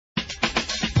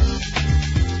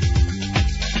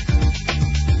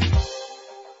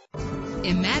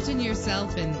Imagine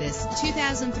yourself in this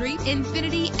 2003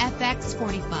 Infiniti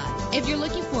FX45. If you're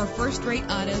looking for a first-rate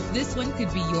auto, this one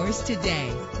could be yours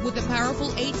today. With a powerful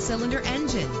 8-cylinder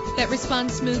engine that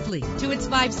responds smoothly to its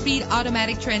 5-speed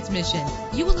automatic transmission,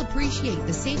 you will appreciate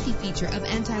the safety feature of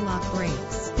anti-lock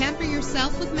brakes. Pamper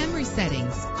yourself with memory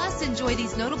settings. Plus, enjoy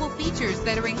these notable features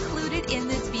that are included in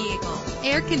this vehicle: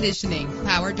 air conditioning,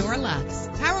 power door locks,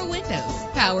 power windows,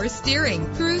 power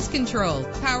steering, cruise control,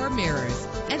 power mirrors,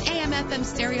 an AM/FM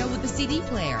stereo with a CD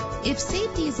player. If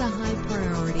safety is a high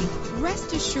priority,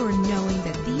 rest assured knowing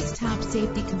that these top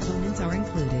safety components are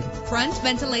included: front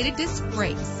ventilated disc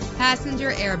brakes,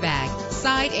 passenger airbag,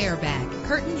 side airbag,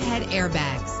 curtain head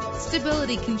airbags,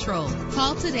 stability control.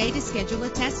 Call today to schedule a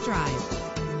test drive.